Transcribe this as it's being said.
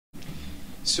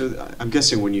So I'm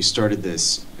guessing when you started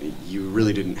this, you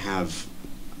really didn't have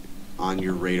on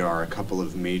your radar a couple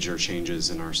of major changes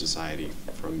in our society,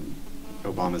 from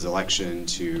Obama's election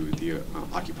to the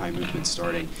Occupy movement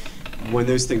starting. When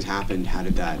those things happened, how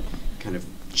did that kind of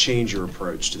change your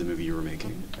approach to the movie you were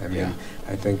making? I mean,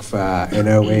 I think in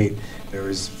 '08, there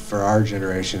was, for our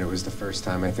generation, it was the first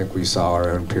time I think we saw our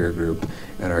own peer group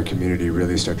and our community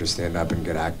really start to stand up and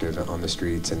get active on the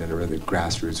streets and in a really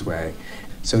grassroots way.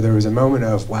 So there was a moment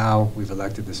of, wow, we've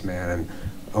elected this man, and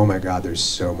oh my God, there's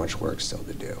so much work still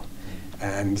to do.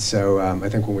 And so I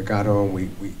think when we got home, we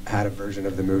had a version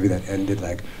of the movie that ended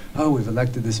like, oh, we've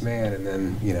elected this man, and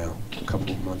then, you know, a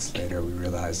couple of months later, we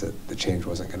realized that the change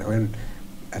wasn't going to, and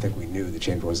I think we knew the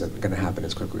change wasn't going to happen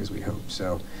as quickly as we hoped.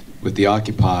 So, with the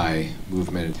Occupy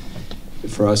movement,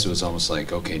 for us, it was almost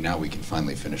like, okay, now we can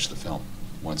finally finish the film.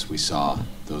 Once we saw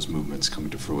those movements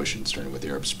coming to fruition, starting with the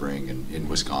Arab Spring in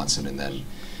Wisconsin, and then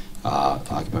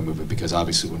Occupy movement, because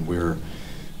obviously when we're,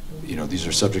 you know, these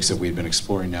are subjects that we've been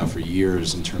exploring now for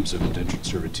years in terms of indentured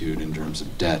servitude, in terms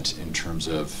of debt, in terms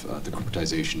of the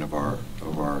corporatization of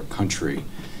our country,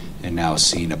 and now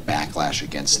seeing a backlash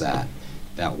against that.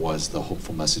 That was the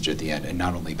hopeful message at the end. And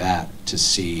not only that, to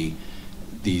see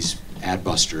these ad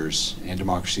busters and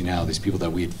Democracy Now!, these people that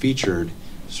we had featured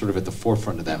sort of at the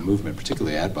forefront of that movement,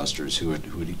 particularly ad busters who had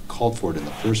called for it in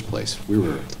the first place.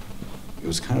 It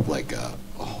was kind of like a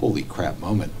holy crap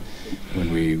moment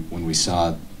when we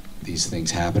saw these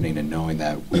things happening, and knowing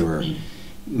that we were,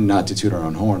 not to toot our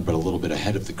own horn, but a little bit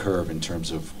ahead of the curve in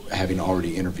terms of having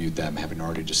already interviewed them, having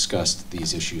already discussed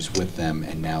these issues with them,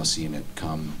 and now seeing it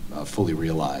come fully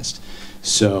realized.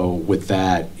 So with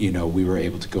that, you know, we were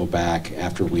able to go back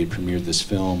after we had premiered this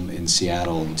film in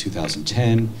Seattle in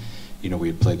 2010. You know, we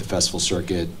had played the festival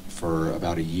circuit for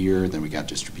about a year, then we got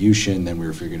distribution, then we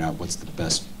were figuring out what's the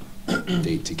best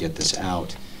date to get this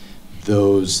out.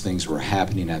 Those things were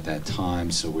happening at that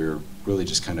time, so we were really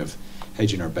just kind of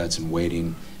hedging our bets and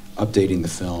waiting, updating the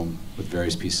film with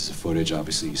various pieces of footage.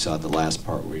 Obviously, you saw the last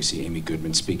part where you see Amy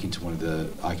Goodman speaking to one of the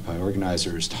Occupy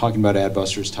organizers, talking about ad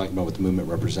busters, talking about what the movement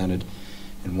represented.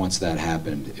 And once that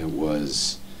happened, it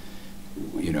was,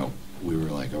 you know, we were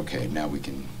like, okay, now we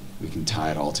can tie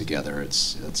it all together.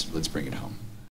 Let's bring it home.